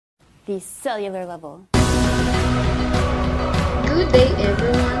the cellular level. Good day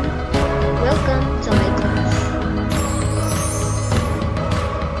everyone, welcome to my class.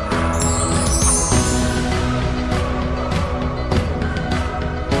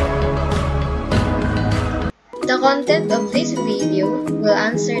 The content of this video will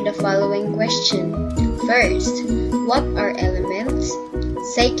answer the following question. First, what are elements?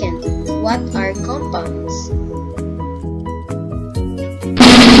 Second, what are compounds?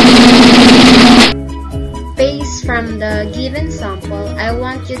 Based from the given sample, I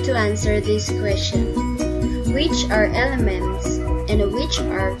want you to answer this question. Which are elements and which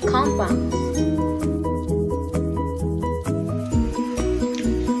are compounds?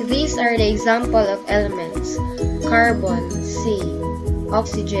 These are the example of elements. Carbon, C,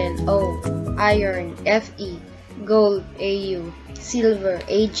 oxygen, O, iron, Fe, gold, Au, silver,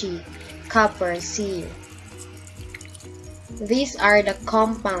 Ag, copper, Cu. These are the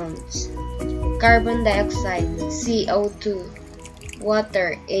compounds. Carbon dioxide, CO2,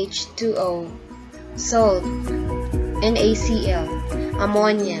 water, H2O, salt, NaCl,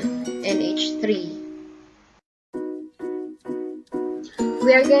 ammonia, NH3.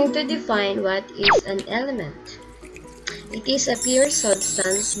 We are going to define what is an element. It is a pure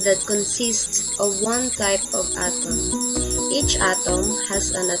substance that consists of one type of atom. Each atom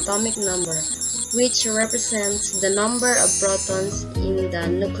has an atomic number, which represents the number of protons in the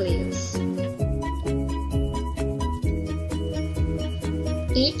nucleus.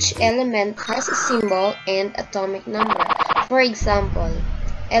 Each element has a symbol and atomic number. For example,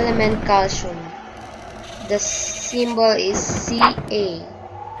 element calcium. The symbol is Ca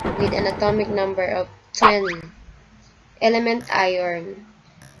with an atomic number of 20. Element iron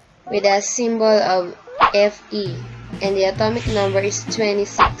with a symbol of Fe and the atomic number is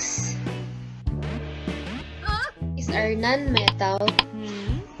 26. These are non-metal,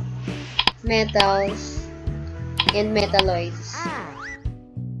 metals, and metalloids.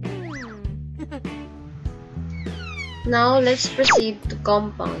 Now let's proceed to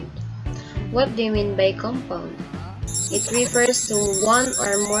compound. What do you mean by compound? It refers to one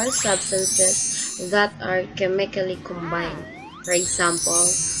or more substances that are chemically combined. For example,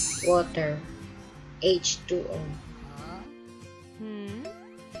 water, H2O.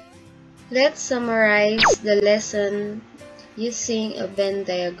 Let's summarize the lesson using a Venn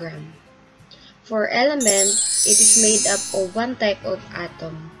diagram. For element, it is made up of one type of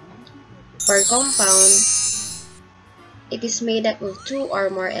atom. For compound, it is made up of two or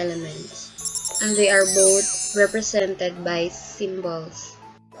more elements, and they are both represented by symbols.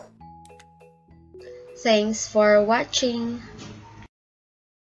 Thanks for watching.